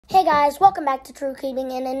Hey guys, welcome back to True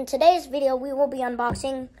Cubing, and in today's video we will be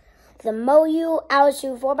unboxing the MoYu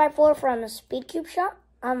AoSu 4x4 from SpeedCubeShop.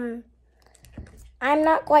 I'm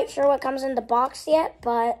not quite sure what comes in the box yet,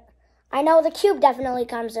 but I know the cube definitely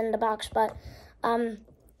comes in the box, but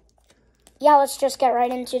yeah, let's just get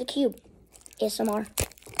right into the cube. ASMR.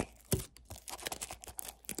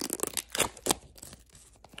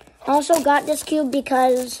 I also got this cube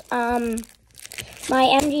because my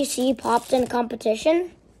MGC popped in a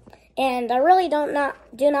competition. And I really do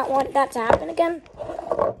not want that to happen again.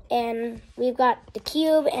 And we've got the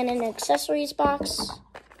cube and an accessories box.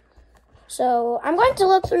 So I'm going to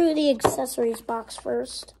look through the accessories box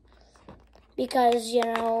first. Because, you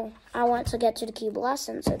know, I want to get to the cube last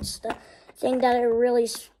since it's the thing that I really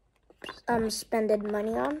spended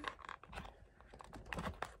money on.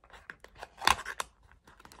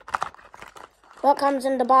 What comes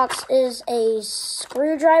in the box is a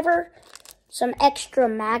screwdriver. Some extra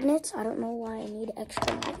magnets. I don't know why I need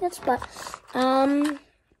extra magnets, but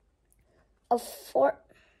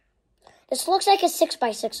this looks like a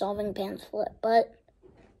 6x6 solving pamphlet, but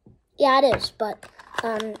yeah, it is. But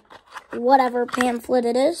whatever pamphlet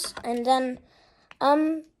it is, and then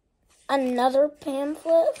another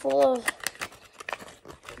pamphlet full of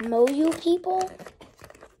MoYu people.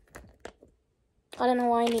 I don't know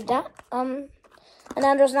why I need that. And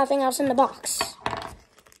then there's nothing else in the box.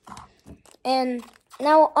 And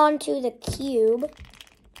now onto the cube.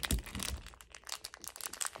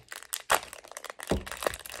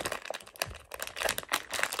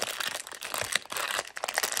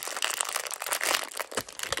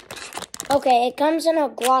 Okay, it comes in a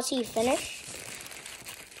glossy finish,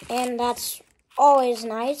 and that's always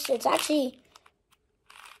nice. It's actually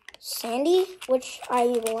sandy, which I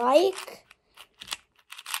like,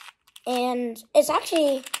 and it's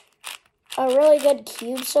actually a really good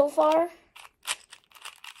cube so far.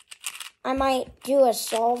 I might do a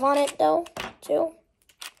solve on it though, too.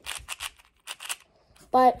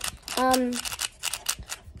 But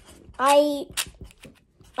I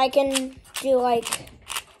can do like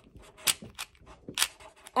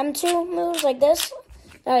M2 moves like this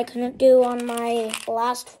that I couldn't do on my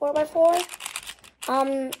last 4x4.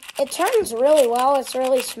 It turns really well. It's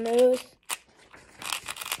really smooth.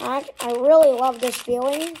 I really love this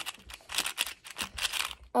feeling.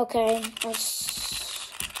 Okay, let's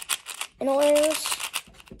innolators.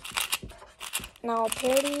 Now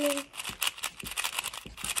parity.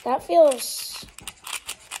 That feels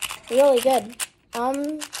really good.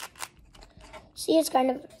 See, it's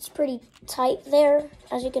pretty tight there,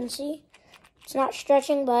 as you can see. It's not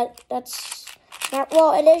stretching, but that's not,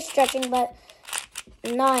 well, it is stretching, but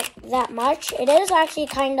not that much. It is actually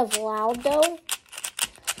kind of loud though.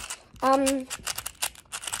 I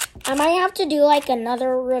might have to do like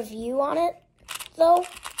another review on it though.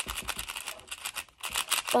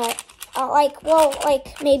 But,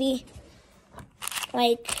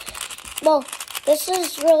 this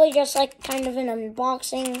is really just like kind of an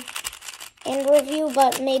unboxing and review,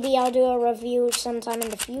 but maybe I'll do a review sometime in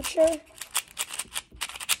the future.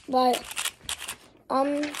 But,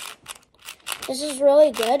 this is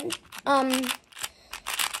really good.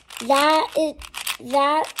 That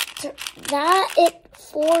it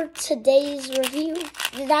for today's review.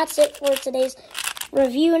 That's it for today's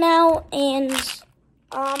review now, and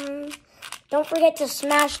don't forget to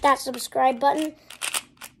smash that subscribe button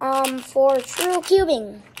for True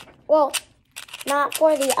Cubing. Well, not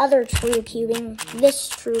for the other True Cubing, this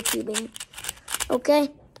True Cubing. Okay?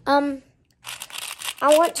 I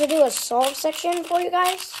want to do a solve section for you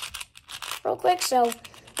guys real quick, so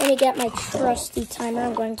let me get my trusty timer.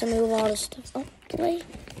 I'm going to move all this stuff out of the way.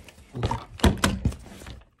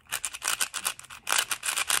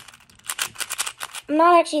 I'm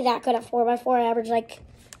not actually that good at 4x4. I average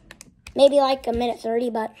maybe like a minute 30,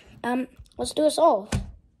 but let's do a solve.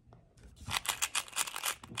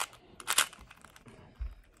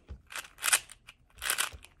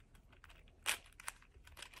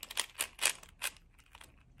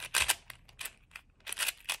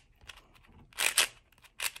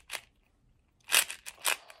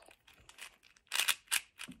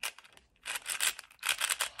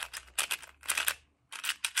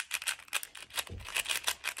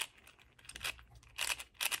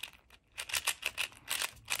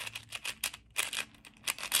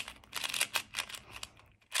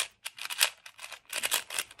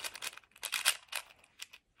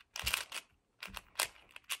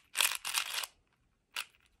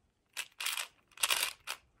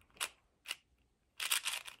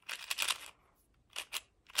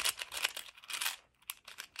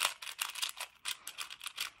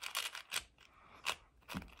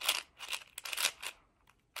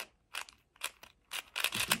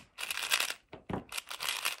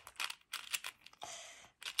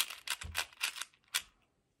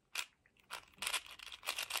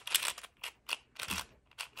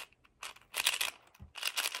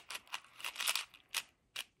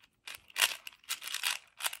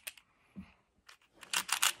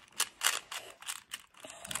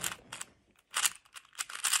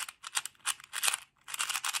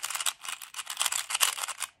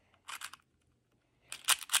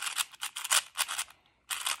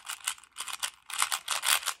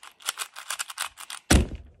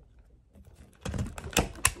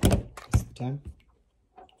 time?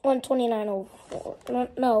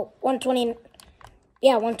 129.04. No, 120.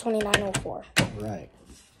 Yeah, 129.04. Right.